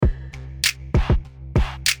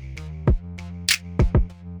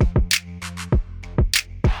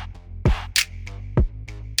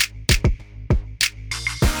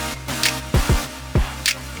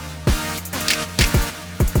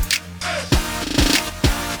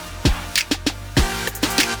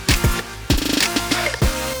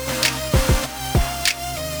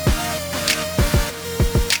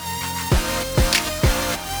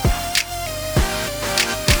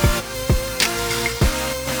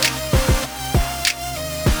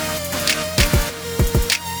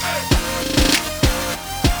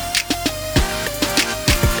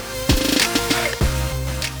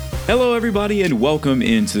Hello, everybody, and welcome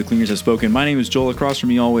into The Cleaners Have Spoken. My name is Joel. Across from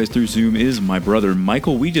me, always through Zoom, is my brother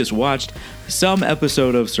Michael. We just watched some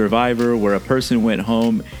episode of Survivor where a person went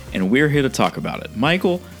home, and we're here to talk about it.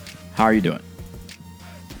 Michael, how are you doing?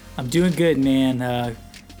 I'm doing good, man.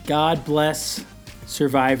 God bless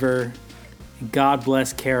Survivor, and God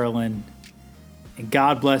bless Carolyn, and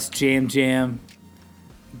God bless Jam Jam,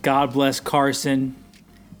 God bless Carson,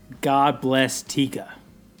 God bless Tika.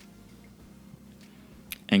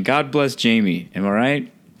 And God bless Jamie. Am I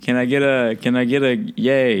right? Can I get a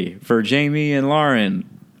yay for Jamie and Lauren?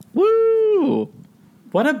 Woo!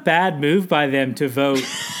 What a bad move by them to vote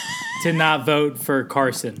to not vote for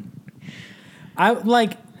Carson. I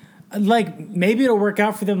like maybe it'll work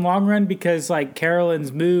out for them long run because like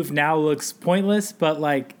Carolyn's move now looks pointless, but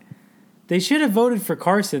like they should have voted for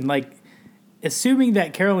Carson. Like assuming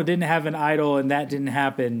that Carolyn didn't have an idol and that didn't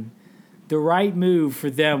happen, the right move for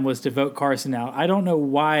them was to vote Carson out. I don't know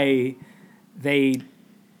why they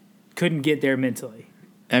couldn't get there mentally.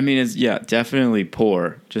 I mean, it's definitely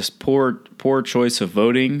poor. Just poor choice of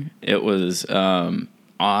voting. It was odd.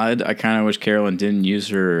 I kind of wish Carolyn didn't use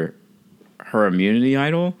her immunity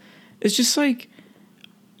idol. It's just like,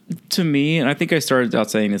 to me, and I think I started out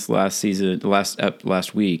saying this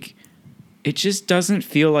last week. It just doesn't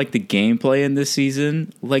feel like the gameplay in this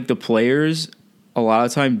season. Like the players, a lot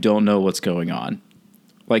of time don't know what's going on.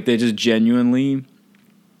 Like they just genuinely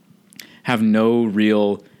have no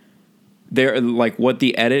real. They're like what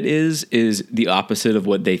the edit is the opposite of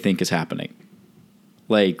what they think is happening.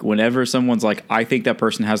 Like whenever someone's like, I think that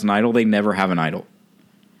person has an idol, they never have an idol.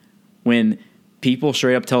 When people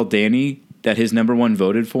straight up tell Danny that his number one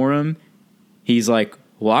voted for him, he's like,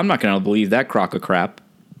 well, I'm not going to believe that crock of crap.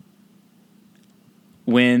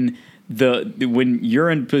 When you're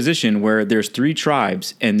in a position where there's 3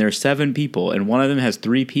 tribes and there's 7 people and one of them has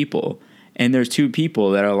 3 people and there's 2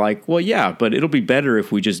 people that are like, well, yeah, but it'll be better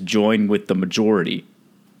if we just join with the majority.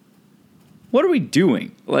 What are we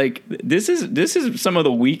doing? Like this is some of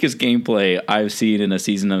the weakest gameplay I've seen in a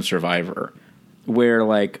season of Survivor, where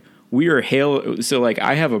like we are so like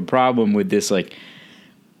I have a problem with this. Like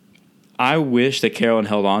I wish that Carolyn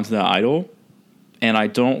held on to the idol. And I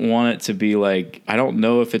don't want it to be like, I don't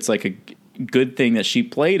know if it's like a good thing that she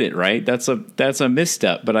played it, right? That's a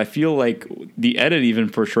misstep. But I feel like the edit even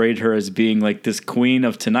portrayed her as being like this queen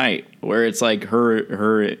of tonight, where it's like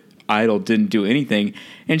her idol didn't do anything.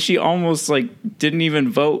 And she almost like didn't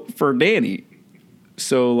even vote for Danny.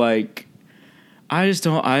 So like, I just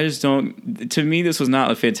don't, to me, this was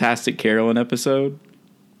not a fantastic Carolyn episode.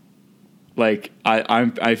 Like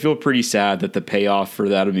I feel pretty sad that the payoff for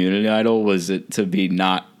that immunity idol was it to be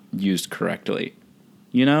not used correctly,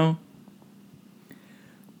 you know?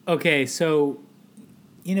 Okay, so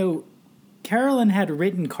Carolyn had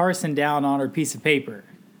written Carson down on her piece of paper.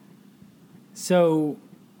 So,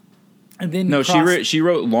 and then she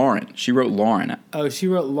wrote Lauren. She wrote Lauren. Oh, she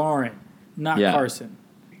wrote Lauren, not Carson.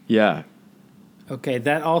 Yeah. Okay,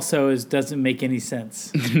 that also doesn't make any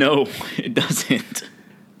sense. No, it doesn't.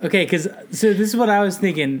 Okay, so this is what I was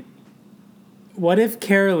thinking. What if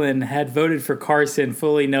Carolyn had voted for Carson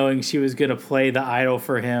fully knowing she was going to play the idol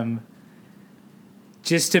for him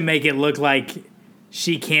just to make it look like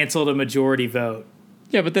she canceled a majority vote?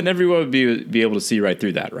 Yeah, but then everyone would be able to see right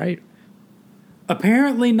through that, right?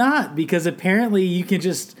 Apparently not, because apparently you can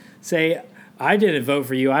just say, I didn't vote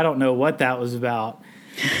for you. I don't know what that was about.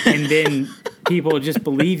 And then people just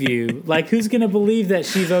believe you. Like, who's going to believe that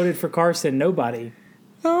she voted for Carson? Nobody.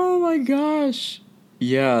 Oh my gosh.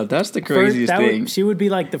 Yeah, that's the craziest thing. She would be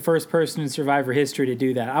like the first person in Survivor history to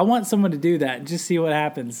do that. I want someone to do that. Just see what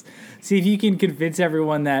happens. See if you can convince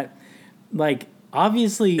everyone that, like,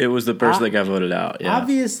 obviously... It was the person that got voted out, yeah.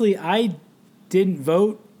 Obviously, I didn't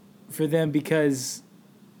vote for them because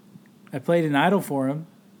I played an idol for them.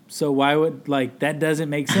 So why would, like, that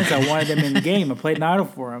doesn't make sense. I wanted them in the game. I played an idol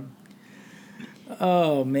for them.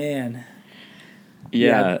 Oh, man.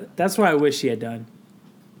 Yeah. That's what I wish she had done.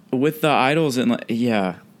 With the idols and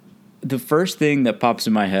the first thing that pops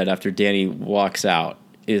in my head after Danny walks out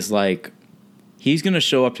is like he's gonna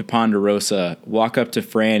show up to Ponderosa, walk up to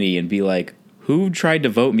Franny, and be like, "Who tried to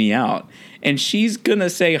vote me out?" And she's gonna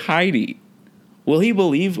say Heidi. Will he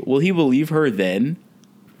believe her then?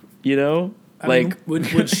 You know, I mean,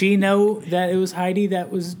 would she know that it was Heidi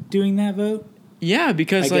that was doing that vote? Yeah,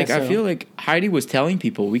 because I feel like Heidi was telling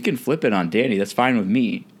people we can flip it on Danny. That's fine with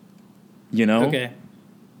me. You know. Okay.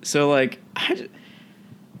 So, like,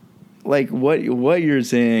 what you're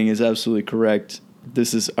saying is absolutely correct.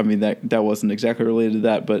 This is, I mean, that wasn't exactly related to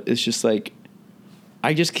that, but it's just like,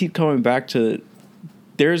 I just keep coming back to,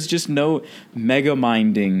 there's just no mega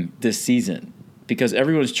minding this season. because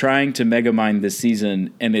everyone's trying to mega mine this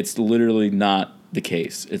season, and it's literally not the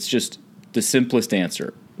case. It's just the simplest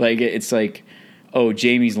answer. Like, it's like, oh,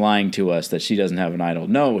 Jamie's lying to us that she doesn't have an idol.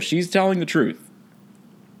 No, she's telling the truth.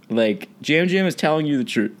 Like, Jam Jam is telling you the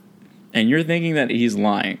truth, and you're thinking that he's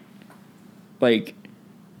lying. Like,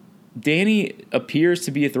 Danny appears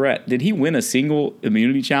to be a threat. Did he win a single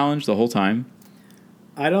immunity challenge the whole time?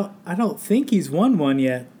 I don't think he's won one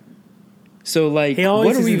yet. So, like, he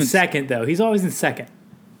always is in second, though. He's always in second.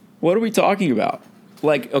 What are we talking about?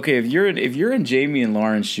 Like, okay, if you're in Jamie and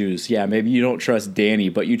Lauren's shoes, yeah, maybe you don't trust Danny,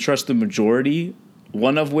 but you trust the majority.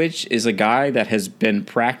 One of which is a guy that has been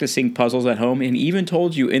practicing puzzles at home and even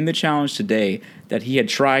told you in the challenge today that he had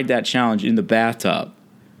tried that challenge in the bathtub.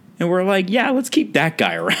 And we're like, yeah, let's keep that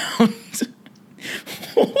guy around.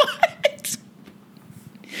 What?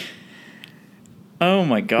 Oh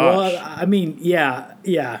my gosh. Well, I mean, yeah.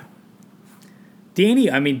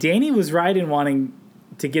 Danny was right in wanting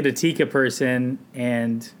to get a Tika person,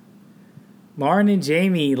 and Lauren and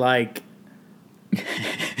Jamie, like...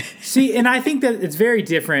 See, and I think that it's very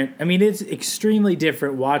different. I mean, it's extremely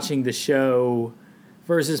different watching the show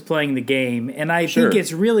versus playing the game. And I think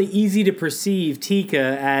it's really easy to perceive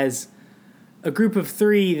Tika as a group of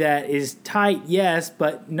three that is tight, yes,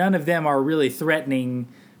 but none of them are really threatening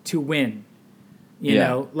to win. You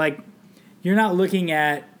know, like, you're not looking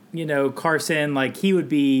at, Carson, like, he would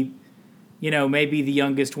be, maybe the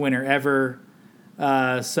youngest winner ever.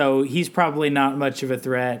 So he's probably not much of a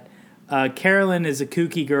threat. Carolyn is a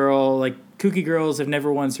kooky girl. Like, kooky girls have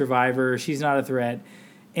never won Survivor. She's not a threat.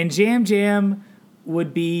 And Jam Jam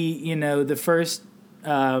would be, the first,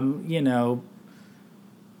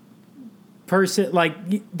 person.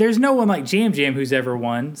 Like, there's no one like Jam Jam who's ever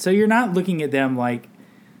won. So you're not looking at them like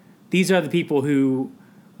these are the people who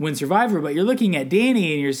win Survivor. But you're looking at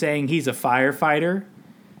Danny and you're saying he's a firefighter.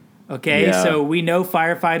 Okay, so we know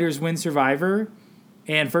firefighters win Survivor.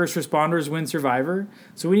 And first responders win Survivor,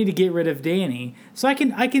 so we need to get rid of Danny. So I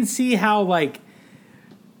can see how, like,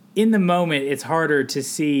 in the moment it's harder to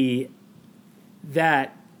see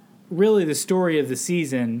that really the story of the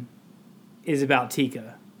season is about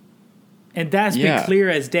Tika, and that's been clear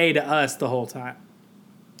as day to us the whole time.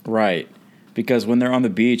 Right, because when they're on the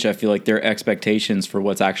beach, I feel like their expectations for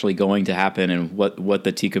what's actually going to happen and what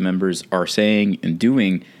the Tika members are saying and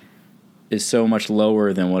doing is so much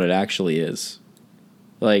lower than what it actually is.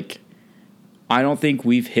 Like, I don't think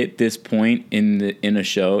we've hit this point in a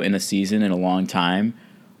show, in a season, in a long time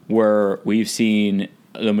where we've seen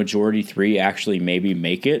the majority three actually maybe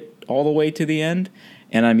make it all the way to the end.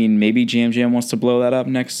 And I mean, maybe Jam Jam wants to blow that up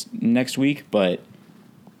next week, but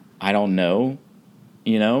I don't know.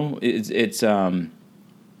 It's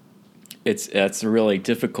really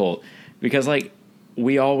difficult because, like,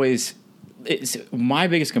 we always. My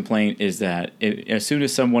biggest complaint is that as soon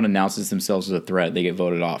as someone announces themselves as a threat, they get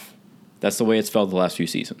voted off. That's the way it's felt the last few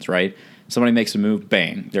seasons, right? Somebody makes a move,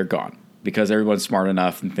 bang, they're gone. Because everyone's smart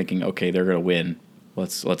enough and thinking, okay, they're going to win.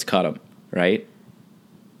 Let's cut them, right?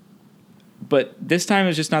 But this time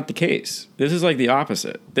is just not the case. This is like the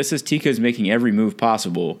opposite. This is Tika's making every move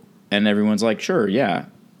possible, and everyone's like, sure, yeah,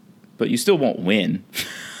 but you still won't win.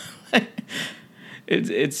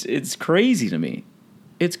 It's crazy to me.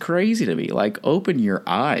 It's crazy to me. Like, open your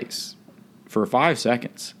eyes for 5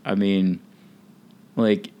 seconds. I mean,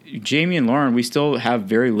 like, Jamie and Lauren, we still have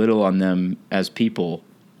very little on them as people,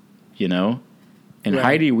 And right.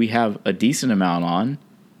 Heidi, we have a decent amount on,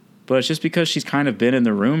 but it's just because she's kind of been in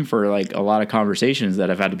the room for, like, a lot of conversations that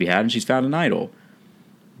have had to be had, and she's found an idol.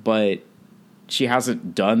 But she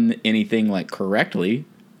hasn't done anything, like, correctly.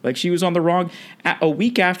 Like, she was on the wrong... A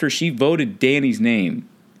week after she voted Danny's name,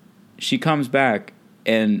 she comes back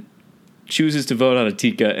and chooses to vote on a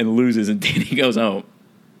Tika and loses, and Danny goes home.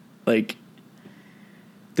 Like,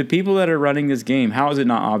 the people that are running this game, how is it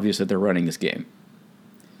not obvious that they're running this game?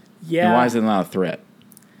 Yeah. And why is it not a threat?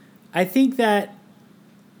 I think there's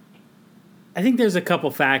a couple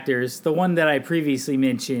factors. The one that I previously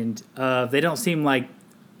mentioned, they don't seem like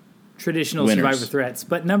traditional winners. Survivor threats.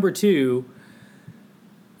 But number two,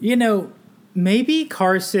 maybe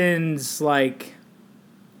Carson's, like...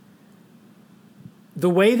 The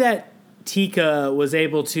way that Tika was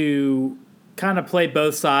able to kind of play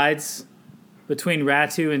both sides between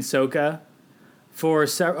Ratu and Soka for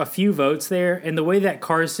a few votes there, and the way that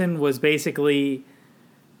Carson was basically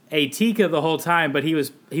a Tika the whole time, but he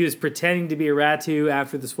was pretending to be a Ratu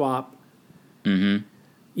after the swap. Mm-hmm.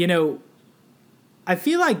 I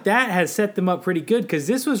feel like that has set them up pretty good because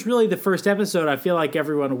this was really the first episode I feel like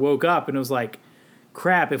everyone woke up and was like,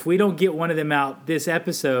 crap, if we don't get one of them out this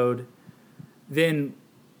episode, then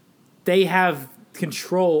they have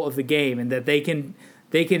control of the game and that they can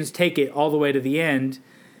take it all the way to the end.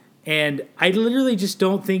 And I literally just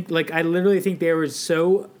don't think, like, I literally think they were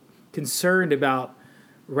so concerned about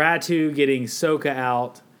Ratu getting Sokka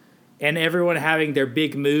out and everyone having their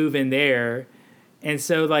big move in there. And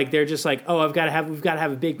so, like, they're just like, oh, we've got to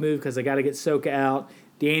have a big move because I got to get Sokka out.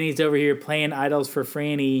 Danny's over here playing idols for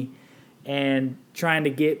Franny and trying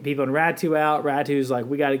to get people in Ratu out. Ratu's like,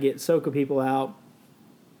 we got to get Sokka people out.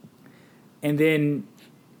 And then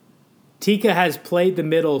Tika has played the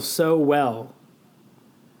middle so well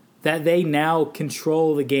that they now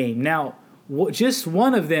control the game. Now, just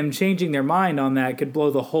one of them changing their mind on that could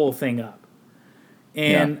blow the whole thing up.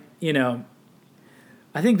 And,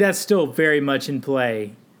 I think that's still very much in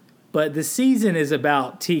play. But the season is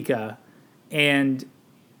about Tika, and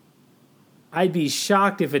I'd be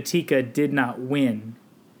shocked if a Tika did not win.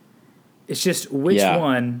 It's just which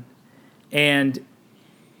one, and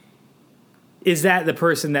is that the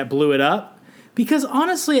person that blew it up? Because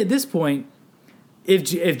honestly, at this point,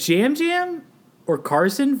 if Jam Jam or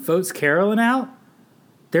Carson votes Carolyn out,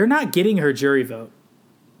 they're not getting her jury vote.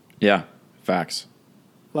 Yeah, facts.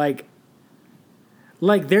 Like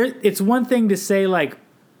there, it's one thing to say, like,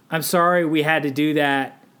 I'm sorry we had to do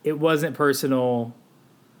that. It wasn't personal.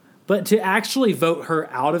 But to actually vote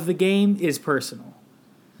her out of the game is personal.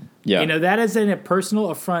 Yeah. That is a personal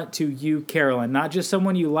affront to you, Carolyn. Not just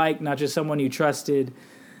someone you like, not just someone you trusted.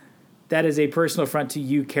 That is a personal affront to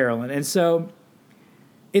you, Carolyn. And so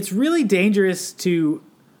it's really dangerous to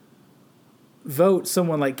vote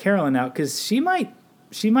someone like Carolyn out because she might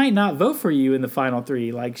not vote for you in the final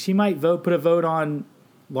three. Like, she might put a vote on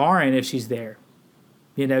Lauren if she's there.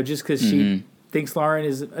 Just because she thinks Lauren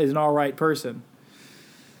is an all right person.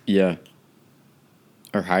 Yeah.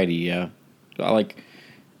 Or Heidi, yeah.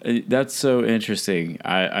 That's so interesting.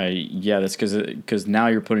 That's because now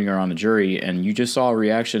you're putting her on the jury, and you just saw a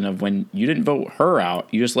reaction of when you didn't vote her out,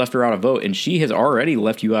 you just left her out of vote, and she has already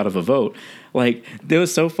left you out of a vote. Like, that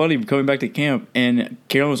was so funny coming back to camp, and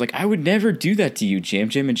Carolyn was like, I would never do that to you, Jam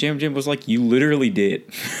Jam, and Jam Jam was like, you literally did.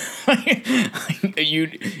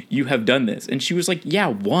 You have done this. And she was like, yeah,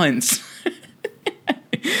 once.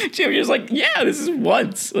 Jam Jam's like, yeah, this is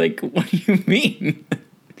once. Like, what do you mean?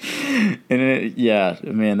 And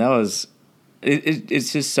man, that was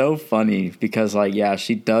it's just so funny because, like,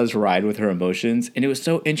 she does ride with her emotions, and it was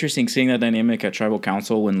so interesting seeing that dynamic at Tribal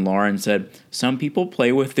Council when Lauren said some people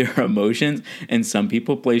play with their emotions and some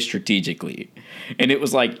people play strategically, and it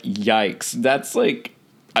was like, yikes, that's like,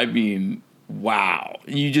 I mean, wow,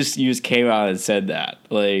 you just came out and said that,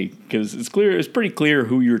 like, because it's pretty clear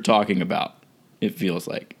who you're talking about, it feels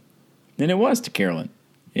like, and it was to Carolyn,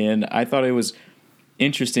 and I thought it was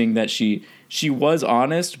interesting that she was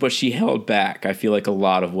honest, but she held back, I feel like, a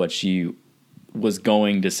lot of what she was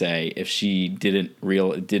going to say if she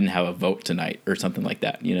didn't have a vote tonight or something like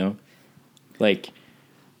that, Like,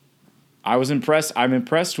 I'm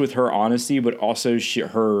impressed with her honesty, but also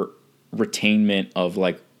her retainment of,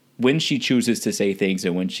 like, when she chooses to say things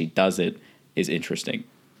and when she does it is interesting.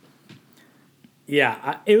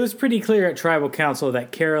 Yeah, it was pretty clear at Tribal Council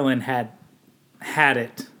that Carolyn had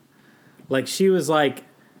it. Like, she was like,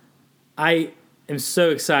 I am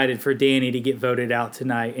so excited for Danny to get voted out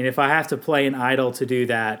tonight. And if I have to play an idol to do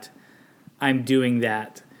that, I'm doing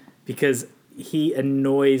that. Because he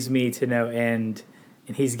annoys me to no end,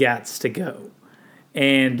 and he's got to go.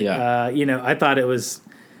 And, I thought it was...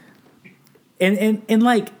 And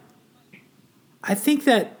like, I think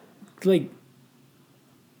that, like,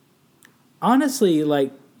 honestly,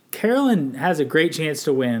 like, Carolyn has a great chance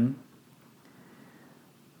to win.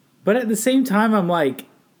 But at the same time, I'm like,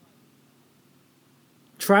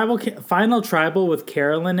 final tribal with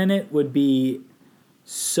Carolyn in it would be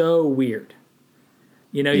so weird.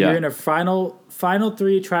 You're in a final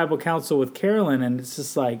three tribal council with Carolyn, and it's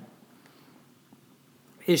just like,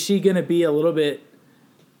 is she going to be a little bit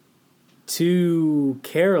too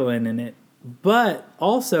Carolyn in it? But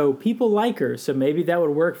also, people like her, so maybe that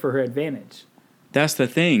would work for her advantage. That's the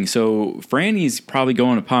thing. So Franny's probably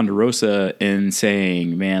going to Ponderosa and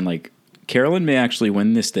saying, man, like, Carolyn may actually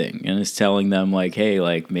win this thing, and is telling them, like, hey,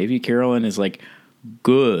 like, maybe Carolyn is, like,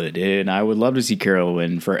 good, and I would love to see Carolyn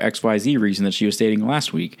win for XYZ reason that she was stating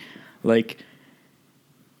last week. Like,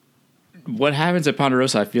 what happens at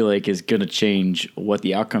Ponderosa, I feel like, is going to change what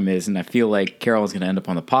the outcome is, and I feel like Carolyn's going to end up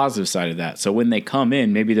on the positive side of that. So when they come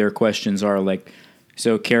in, maybe their questions are like,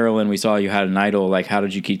 so Carolyn, we saw you had an idol. Like, how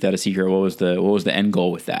did you keep that a secret? What was the end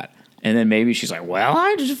goal with that? And then maybe she's like, well,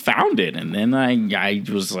 I just found it. And then I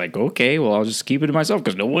was like, okay, well, I'll just keep it to myself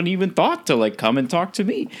because no one even thought to, like, come and talk to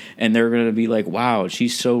me. And they're going to be like, wow,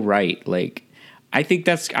 she's so right. Like, I think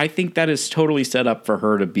that is totally set up for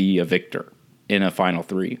her to be a victor in a final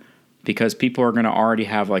three, because people are going to already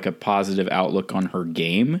have like a positive outlook on her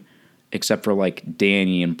game, except for like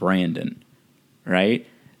Danny and Brandon, right?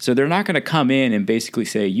 So they're not going to come in and basically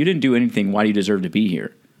say, you didn't do anything, why do you deserve to be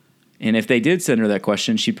here? And if they did send her that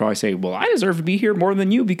question, she'd probably say, well, I deserve to be here more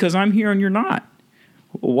than you because I'm here and you're not.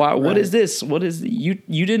 Why, What is this? What is you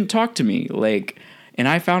didn't talk to me, like, and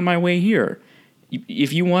I found my way here.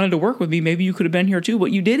 If you wanted to work with me, maybe you could have been here too,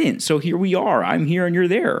 but you didn't. So here we are. I'm here and you're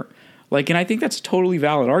there. Like, and I think that's a totally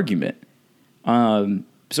valid argument.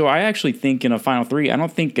 So I actually think in a final three, I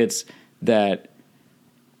don't think it's that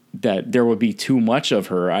there would be too much of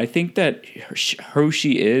her. I think that who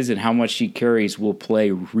she is and how much she carries will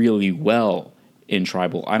play really well in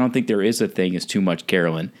Tribal. I don't think there is a thing as too much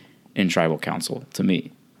Carolyn in Tribal Council to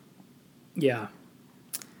me. Yeah.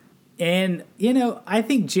 And, you know, I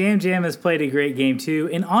think Jam Jam has played a great game too.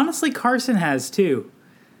 And honestly, Carson has too.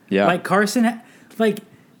 Yeah. Like Carson, like,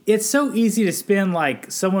 it's so easy to spin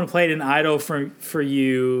like someone played an idol for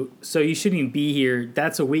you, so you shouldn't even be here.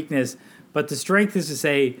 That's a weakness. But the strength is to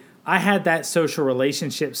say, I had that social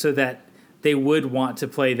relationship so that they would want to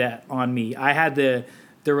play that on me. I had the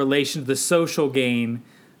social game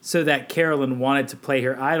so that Carolyn wanted to play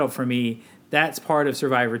her idol for me. That's part of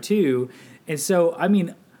Survivor 2. And so, I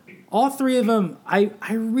mean, all three of them, I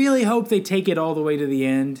really hope they take it all the way to the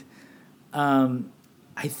end.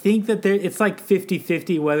 I think that it's like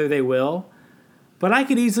 50-50 whether they will. But I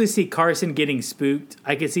could easily see Carson getting spooked.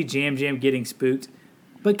 I could see Jam Jam getting spooked.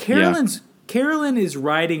 But Carolyn is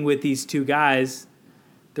riding with these two guys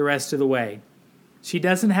the rest of the way. She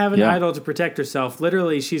doesn't have an idol to protect herself.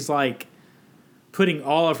 Literally, she's like putting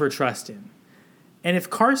all of her trust in. And if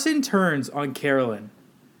Carson turns on Carolyn,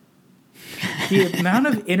 the amount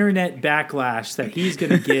of internet backlash that he's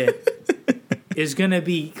going to get is going to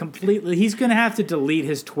be completely... He's going to have to delete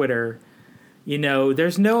his Twitter. You know,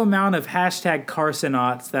 there's no amount of hashtag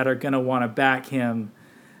Carsonauts that are going to want to back him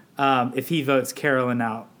if he votes Carolyn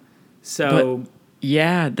out. So... But,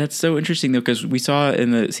 yeah, that's so interesting, though, because we saw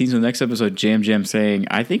in the season of the next episode, Jam Jam saying,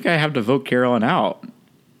 I think I have to vote Carolyn out.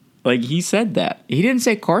 Like, he said that. He didn't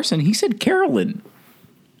say Carson. He said Carolyn.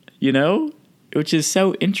 You know? Which is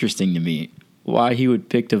so interesting to me. Why he would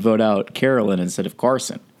pick to vote out Carolyn instead of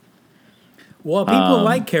Carson. Well, people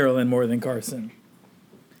like Carolyn more than Carson.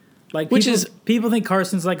 Like, people think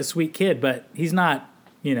Carson's like a sweet kid, but he's not,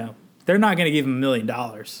 you know, they're not going to give him $1 million.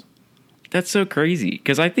 That's so crazy,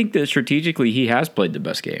 because I think that strategically he has played the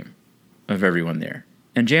best game of everyone there.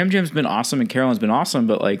 And Jam Jam's been awesome and Carolyn's been awesome,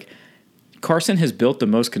 but like Carson has built the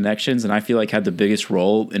most connections and I feel like had the biggest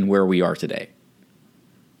role in where we are today.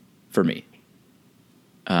 For me.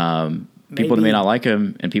 People may not like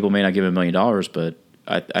him and people may not give him $1 million, but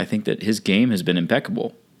I think that his game has been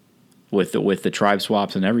impeccable with the tribe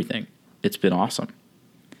swaps and everything. It's been awesome.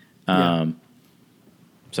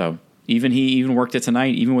 So he even worked it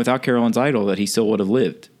tonight, even without Carolyn's idol, that he still would have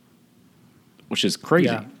lived, which is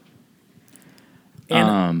crazy.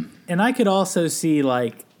 Yeah. And I could also see,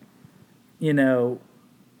 like, you know,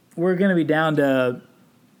 we're going to be down to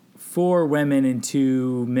 4 women and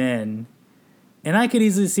 2 men. And I could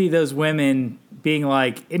easily see those women being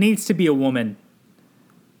like, it needs to be a woman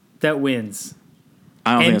that wins.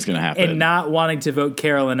 I don't think that's going to happen. And not wanting to vote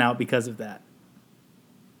Carolyn out because of that.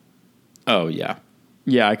 Oh, yeah.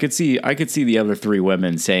 Yeah, I could see the other 3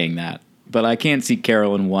 women saying that. But I can't see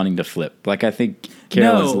Carolyn wanting to flip. Like, I think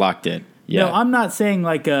Carolyn's locked in. Yeah. No, I'm not saying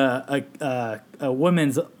like a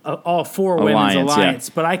women's, all 4 women's alliance,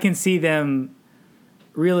 but I can see them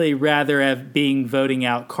really rather have being voting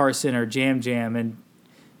out Carson or Jam Jam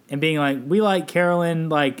and being like, we like Carolyn,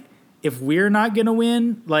 like, if we're not going to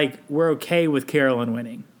win, like, we're okay with Carolyn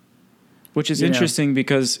winning. Which is interesting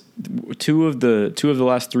because two of the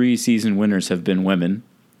last 3 season winners have been women,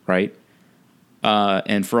 right?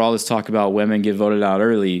 And for all this talk about women get voted out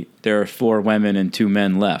early, there are 4 women and 2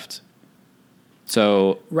 men left.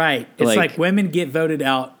 So right, it's like women get voted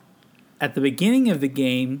out at the beginning of the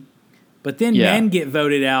game, but then men get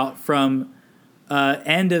voted out from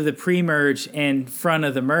end of the pre-merge and front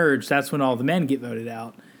of the merge. That's when all the men get voted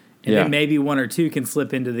out, and then maybe 1 or 2 can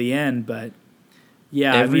slip into the end, but.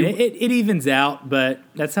 Yeah, I mean, it evens out, but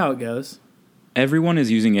that's how it goes. Everyone is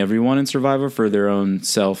using everyone in Survivor for their own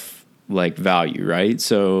value, right?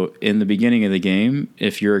 So in the beginning of the game,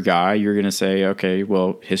 if you're a guy, you're going to say, okay,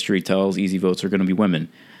 well, history tells easy votes are going to be women.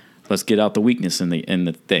 Let's get out the weakness in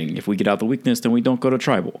the thing. If we get out the weakness, then we don't go to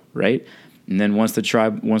tribal, right? And then once the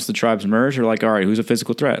tribes merge, they're like, all right, who's a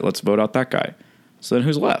physical threat? Let's vote out that guy. So then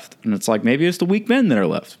who's left? And it's like, maybe it's the weak men that are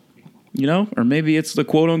left. Or maybe it's the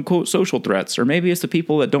quote unquote social threats, or maybe it's the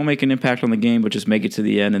people that don't make an impact on the game but just make it to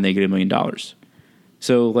the end and they get $1 million.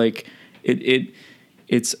 So like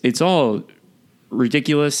it's all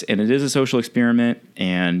ridiculous, and it is a social experiment,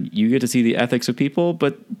 and you get to see the ethics of people,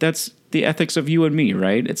 but that's the ethics of you and me,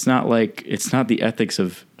 right? It's not the ethics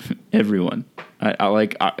of everyone.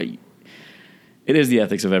 It is the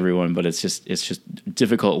ethics of everyone, but it's just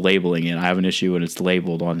difficult labeling it. I have an issue when it's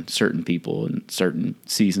labeled on certain people and certain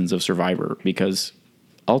seasons of Survivor, because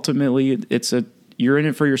ultimately you're in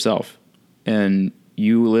it for yourself, and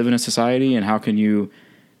you live in a society, and how can you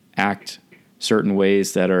act certain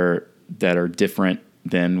ways that are different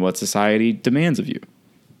than what society demands of you?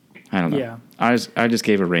 I don't know. Yeah. I just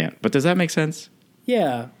gave a rant, but does that make sense?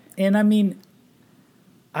 Yeah. And I mean,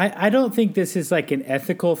 I don't think this is like an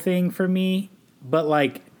ethical thing for me, but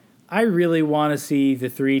like, I really want to see the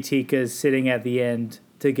 3 Tikas sitting at the end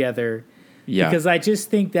together. Yeah. Because I just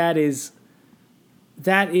think that is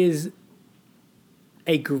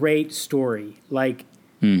a great story. Like,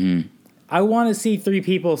 I want to see 3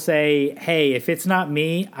 people say, hey, if it's not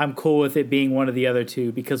me, I'm cool with it being one of the other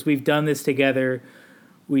 2, because we've done this together.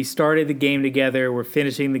 We started the game together. We're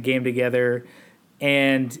finishing the game together.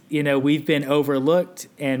 And, we've been overlooked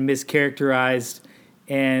and mischaracterized.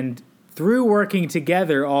 And through working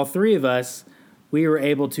together, all 3 of us, we were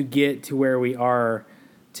able to get to where we are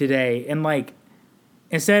today. And, like,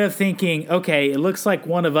 instead of thinking, okay, it looks like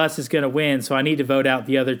one of us is going to win, so I need to vote out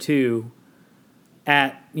the other 2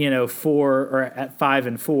 at 4 or at 5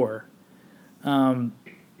 and 4.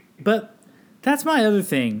 But that's my other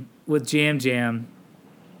thing with Jam Jam.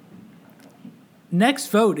 Next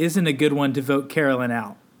vote isn't a good one to vote Carolyn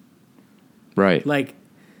out. Right. Like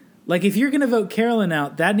if you're going to vote Carolyn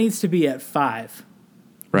out, that needs to be at 5.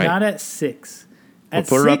 Right. Not at 6. Or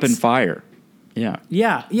put her up in fire. Yeah.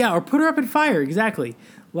 Yeah, or put her up in fire, exactly.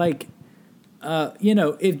 Like,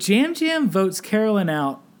 if Jam Jam votes Carolyn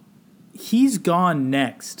out, he's gone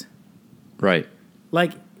next. Right.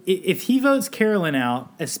 Like, if he votes Carolyn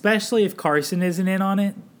out, especially if Carson isn't in on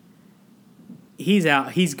it, he's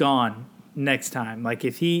out. He's gone next time. Like,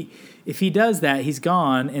 if he does that, he's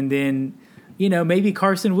gone, and then, maybe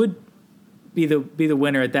Carson would be the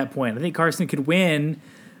winner at that point. I think Carson could win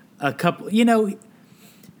a couple.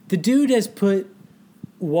 The dude has put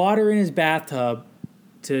water in his bathtub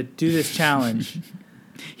to do this challenge.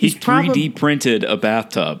 He's 3D printed a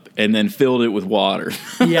bathtub and then filled it with water.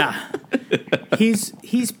 Yeah.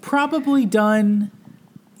 He's probably done,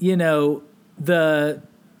 the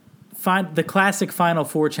classic Final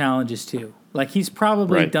Four challenges too. Like, he's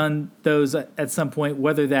probably done those at some point,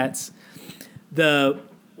 whether that's the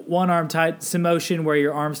one arm tied motion where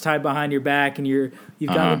your arm's tied behind your back and you've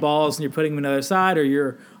got the balls and you're putting them on the other side, or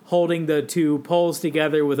you're holding the 2 poles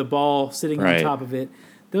together with a ball sitting on top of it.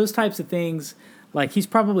 Those types of things. Like, he's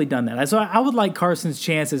probably done that. So I would like Carson's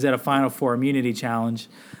chances at a Final Four immunity challenge,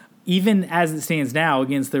 even as it stands now,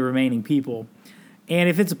 against the remaining people. And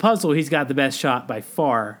if it's a puzzle, he's got the best shot by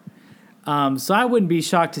far. So I wouldn't be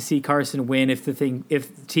shocked to see Carson win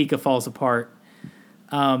if Tika falls apart.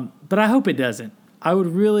 But I hope it doesn't. I would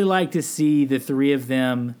really like to see the 3 of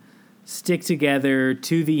them stick together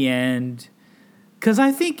to the end, because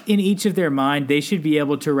I think in each of their mind they should be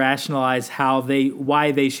able to rationalize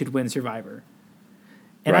why they should win Survivor.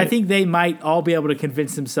 And I think they might all be able to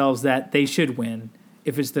convince themselves that they should win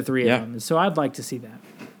if it's the 3 of them. So I'd like to see that.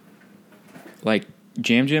 Like,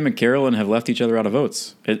 Jam Jam and Carolyn have left each other out of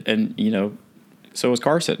votes. And so has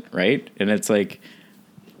Carson, right? And it's like,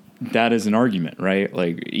 that is an argument, right?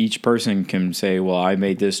 Like, each person can say, well, I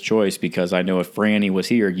made this choice because I know if Franny was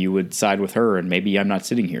here, you would side with her, and maybe I'm not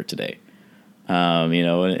sitting here today.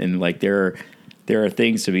 And like, there are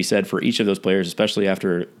things to be said for each of those players, especially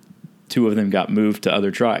after 2 of them got moved to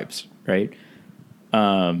other tribes, right?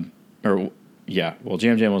 Jam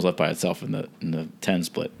Jam was left by itself in the 10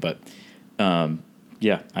 split, but I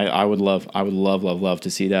would love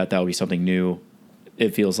to see that. That would be something new.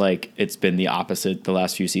 It feels like it's been the opposite the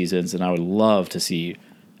last few seasons, and I would love to see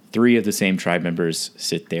 3 of the same tribe members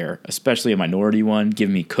sit there, especially a minority one. Give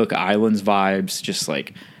me Cook Islands vibes. Just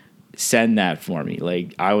like, send that for me.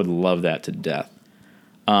 Like, I would love that to death.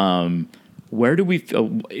 Where do we,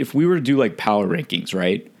 if we were to do like power rankings,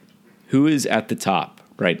 right? Who is at the top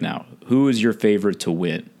right now? Who is your favorite to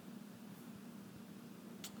win?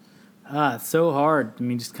 It's so hard. I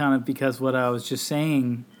mean, just kind of because what I was just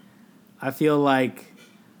saying, I feel like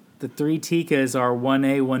the 3 Tikas are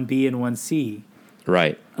 1A, 1B, and 1C.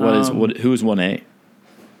 Right. Who's 1A?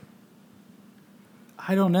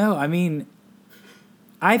 I don't know. I mean,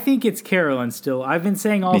 I think it's Carolyn still. I've been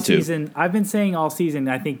saying all season. I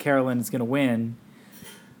think Carolyn is going to win.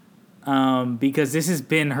 because this has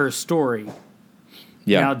been her story.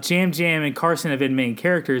 Yeah. Now, Jam Jam and Carson have been main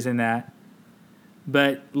characters in that,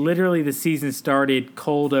 but literally the season started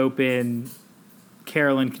cold open,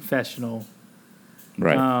 Carolyn confessional.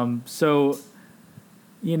 Right. So,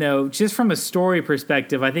 just from a story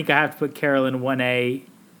perspective, I think I have to put Carolyn 1A,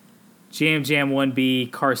 Jam Jam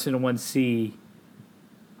 1B, Carson 1C.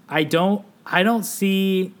 I don't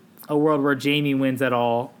see a world where Jamie wins at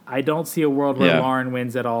all. I don't see a world where Lauren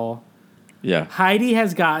wins at all. Yeah. Heidi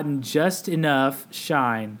has gotten just enough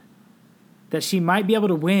shine that she might be able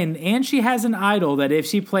to win, and she has an idol that if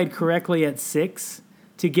she played correctly at 6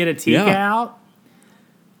 to get a Tika out,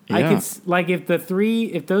 I could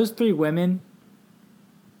if those three women,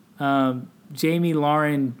 Jamie,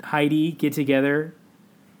 Lauren, Heidi, get together,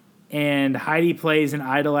 and Heidi plays an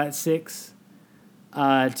idol at 6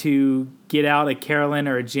 to get out a Carolyn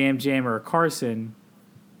or a Jam Jam or a Carson,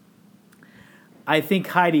 I think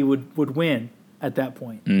Heidi would win at that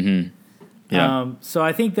point. Mm-hmm. Yeah. So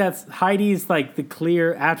I think that's Heidi's like the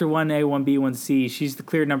clear after 1A, 1B, 1C. She's the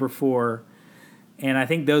clear number 4, and I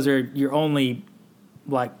think those are your only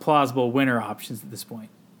like plausible winner options at this point.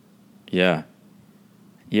 Yeah.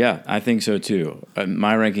 Yeah, I think so too.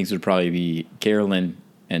 My rankings would probably be Carolyn,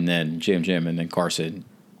 and then Jam Jam, and then Carson,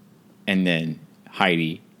 and then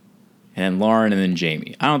Heidi, and then Lauren, and then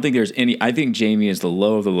Jamie. I don't think there's any. I think Jamie is the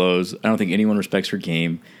low of the lows. I don't think anyone respects her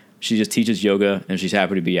game. She just teaches yoga, and she's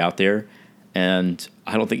happy to be out there. And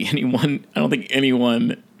I don't think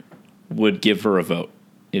anyone would give her a vote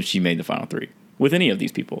if she made the final 3 with any of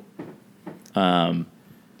these people.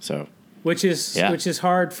 Which is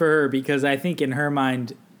hard for her because I think in her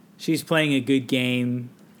mind she's playing a good game.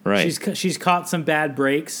 Right. She's caught some bad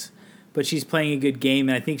breaks, but she's playing a good game,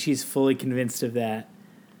 and I think she's fully convinced of that.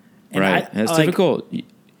 And right. It's difficult.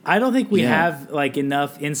 I don't think we have like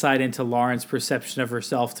enough insight into Lauren's perception of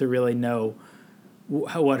herself to really know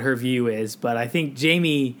what her view is. But I think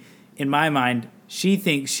Jamie, in my mind, she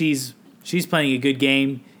thinks she's playing a good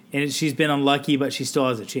game, and she's been unlucky, but she still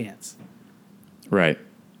has a chance. Right.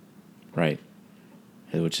 Right.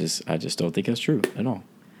 Which is, I just don't think that's true at all.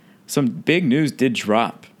 Some big news did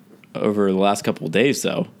drop over the last couple of days,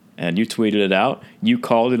 though, and you tweeted it out. You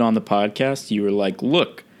called it on the podcast. You were like,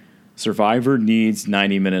 look, Survivor needs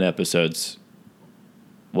 90-minute episodes.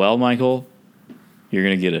 Well, Michael, you're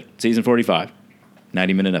going to get it. Season 45,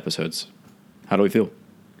 90-minute episodes. How do we feel?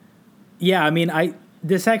 Yeah, I mean,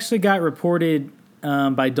 this actually got reported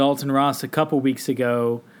by Dalton Ross a couple weeks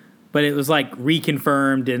ago, but it was like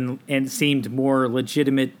reconfirmed and seemed more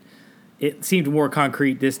legitimate. It seemed more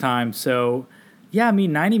concrete this time. So, yeah, I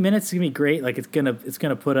mean, 90 minutes is gonna be great. Like it's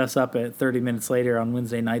gonna put us up at 30 minutes later on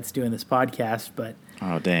Wednesday nights doing this podcast. But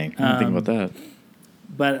oh dang, I didn't think about that.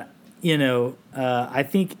 But I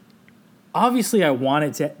think obviously I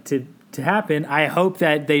want it to happen. I hope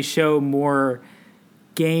that they show more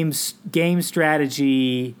game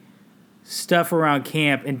strategy stuff around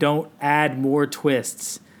camp and don't add more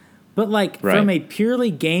twists. But from a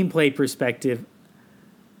purely gameplay perspective,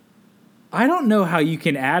 I don't know how you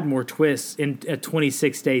can add more twists in a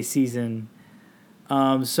 26-day season.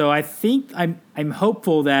 So I think I'm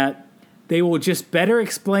hopeful that they will just better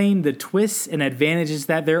explain the twists and advantages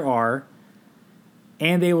that there are,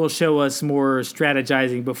 and they will show us more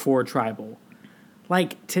strategizing before Tribal.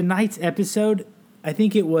 Like tonight's episode, I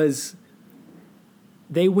think it was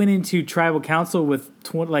they went into Tribal Council with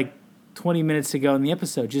 20 minutes to go in the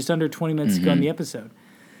episode, just under 20 minutes to go in the episode.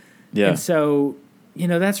 Yeah. And so,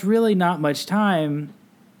 that's really not much time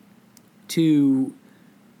to,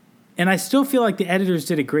 and I still feel like the editors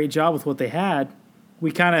did a great job with what they had.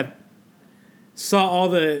 We kind of saw all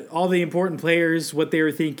the important players, what they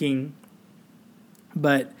were thinking.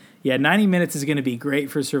 But yeah, 90 minutes is going to be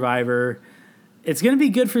great for Survivor. It's going to be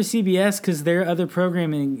good for CBS because their other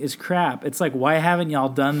programming is crap. It's like, why haven't y'all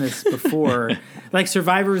done this before? Like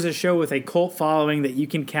Survivor is a show with a cult following that you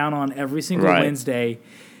can count on every single Wednesday.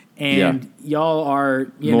 And y'all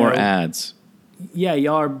are, more ads. Yeah,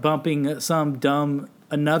 y'all are bumping some dumb,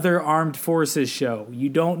 another armed forces show. You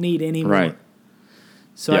don't need any more. Right.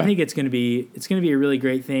 So I think it's going to be a really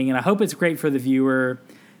great thing. And I hope it's great for the viewer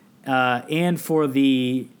and for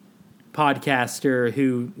the podcaster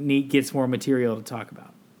who gets more material to talk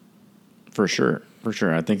about. For sure.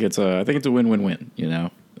 I think it's a win-win-win,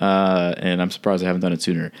 and I'm surprised I haven't done it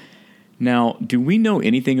sooner. Now, do we know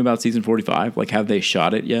anything about season 45? Like, have they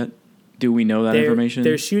shot it yet? Do we know that information?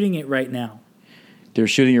 They're shooting it right now. They're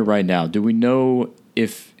shooting it right now. Do we know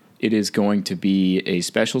if it is going to be a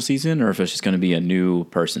special season or if it's just going to be a new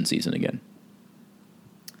person season again?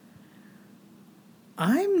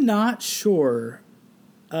 I'm not sure.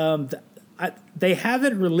 I they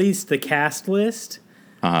haven't released the cast list.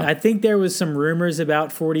 Uh-huh. I think there was some rumors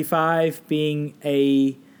about 45 being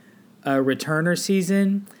a returner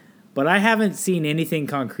season, but I haven't seen anything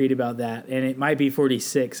concrete about that, and it might be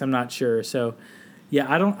 46. I'm not sure. So, yeah,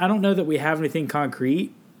 I don't know that we have anything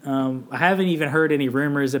concrete. I haven't even heard any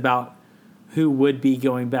rumors about who would be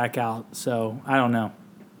going back out. So I don't know.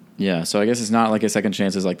 Yeah, so I guess it's not like a second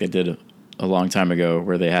chances like they did a long time ago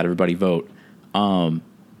where they had everybody vote.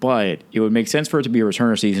 But it would make sense for it to be a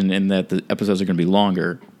returner season in that the episodes are going to be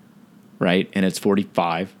longer, right? And it's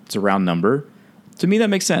 45. It's a round number. To me, that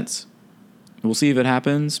makes sense. We'll see if it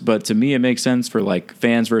happens, but to me, it makes sense for like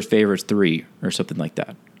fans versus favorites 3 or something like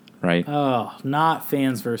that, right? Oh, not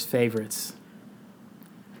fans versus favorites.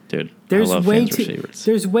 Dude, I love fans versus favorites.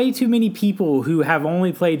 There's way too many people who have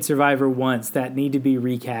only played Survivor once that need to be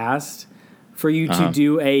recast for you to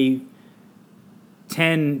do a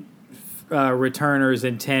 10 returners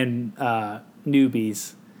and 10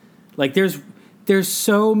 newbies. Like there's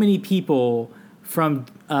so many people from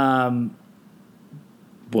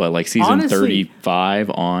what, like season honestly, 35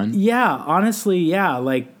 on? Yeah, honestly, yeah,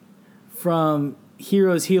 like from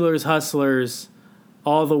Heroes, Healers, Hustlers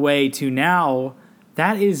all the way to now.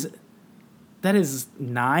 That is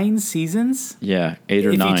 9 seasons. Yeah, 8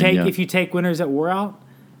 or 9. If you take Winners at War Out,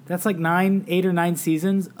 that's like 8 or 9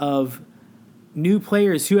 seasons of new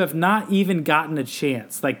players who have not even gotten a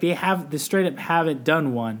chance. Like they straight up haven't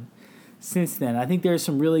done one since then. I think there's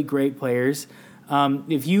some really great players.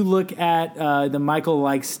 If you look at the Michael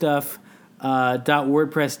Like Stuff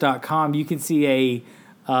 .wordpress.com, you can see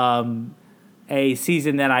a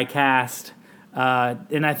season that I cast.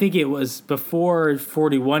 And I think it was before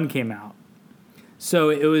 41 came out. So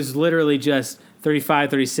it was literally just 35,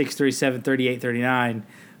 36, 37, 38, 39.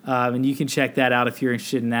 And you can check that out if you're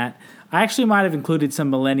interested in that. I actually might have included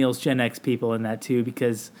some millennials, Gen X people in that too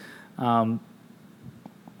because, but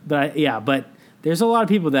there's a lot of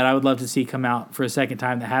people that I would love to see come out for a second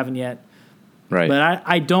time that haven't yet. Right. But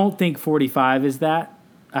I don't think 45 is that.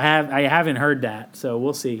 I haven't heard that, so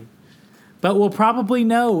we'll see. But we'll probably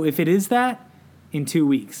know if it is that in 2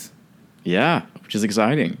 weeks. Yeah, which is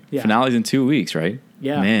exciting. Yeah. Finale's in 2 weeks, right?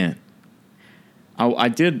 Yeah. Man. I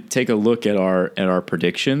did take a look at our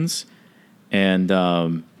predictions,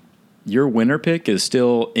 and your winner pick is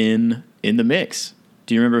still in the mix.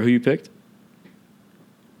 Do you remember who you picked?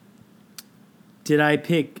 I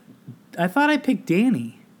thought I picked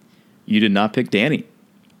Danny. You did not pick Danny.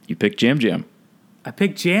 You picked Jam Jam. I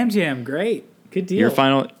picked Jam Jam. Great. Good deal.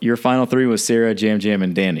 Your final 3 was Sarah, Jam Jam,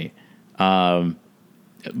 and Danny.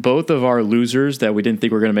 Both of our losers that we didn't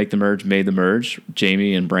think were going to make the merge made the merge,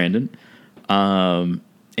 Jamie and Brandon.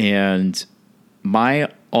 And my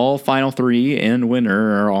all final 3 and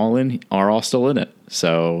winner are all still in it.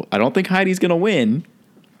 So I don't think Heidi's going to win,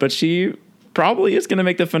 but she probably is going to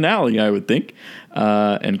make the finale, I would think.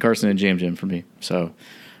 And Carson and Jam Jam for me. So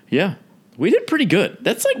yeah, we did pretty good.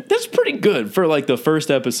 That's pretty good for like the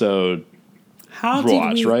first episode. How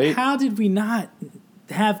did we not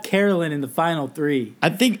have Carolyn in the final 3? I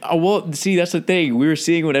think, see, that's the thing. We were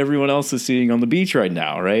seeing what everyone else is seeing on the beach right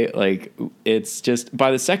now, right? Like, it's just,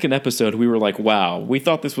 by the second episode, we were like, wow, we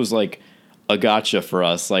thought this was like a gotcha for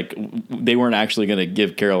us. Like, they weren't actually going to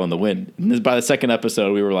give Carolyn the win. And by the second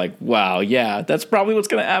episode, we were like, wow, yeah, that's probably what's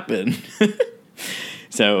going to happen.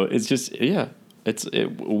 So it's just, yeah,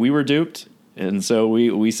 we were duped. And so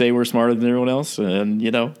we say we're smarter than everyone else. And,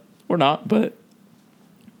 we're not, but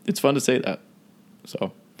it's fun to say that.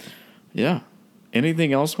 So, yeah.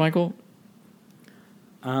 Anything else, Michael?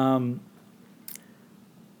 No.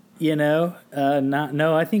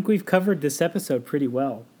 I think we've covered this episode pretty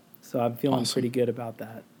well. So I'm feeling pretty good about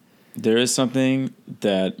that. There is something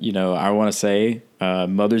that, I want to say.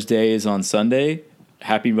 Mother's Day is on Sunday.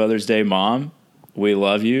 Happy Mother's Day, Mom. We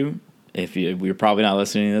love you. We're probably not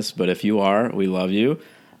listening to this, but if you are, we love you.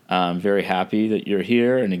 I'm very happy that you're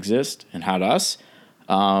here and exist and had us.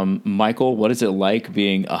 Michael, what is it like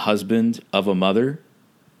being a husband of a mother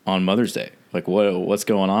on Mother's Day? Like, what's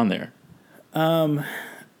going on there? I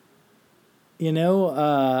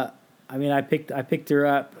picked her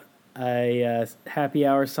up a happy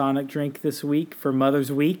hour Sonic drink this week for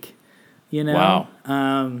Mother's Week. Wow.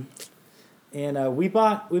 And we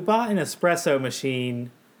bought an espresso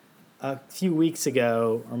machine a few weeks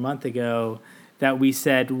ago or a month ago that we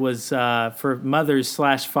said was for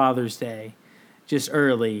Mother's/Father's Day. Just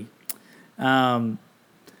early. But I'm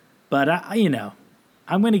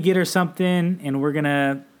going to get her something and we're going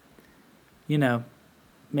to,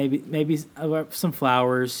 maybe some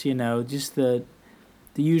flowers, just the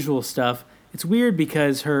usual stuff. It's weird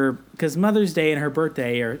because Mother's Day and her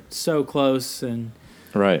birthday are so close and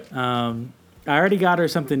Right. I already got her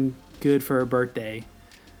something good for her birthday,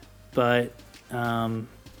 but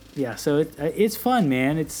yeah, so it's fun,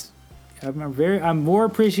 man. I'm more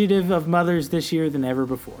appreciative of mothers this year than ever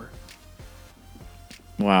before.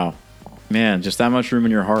 Wow, man, just that much room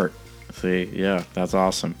in your heart. See, yeah, that's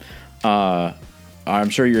awesome. I'm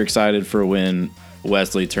sure you're excited for when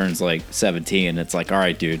Wesley turns like 17. It's like, all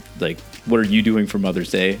right, dude, like, what are you doing for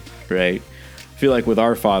Mother's Day, right? I feel like with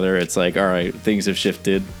our father, it's like, all right, things have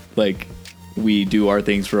shifted. Like, we do our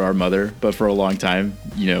things for our mother, but for a long time,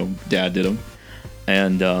 Dad did them.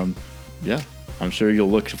 And yeah, I'm sure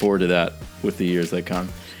you'll look forward to that with the years that come,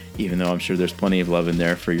 even though I'm sure there's plenty of love in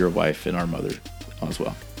there for your wife and our mother as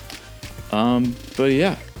well. But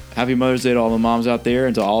yeah, happy Mother's Day to all the moms out there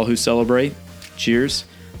and to all who celebrate. Cheers.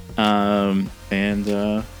 And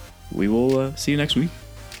we will see you next week.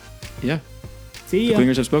 Yeah. See ya. The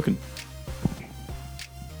Clingers have spoken.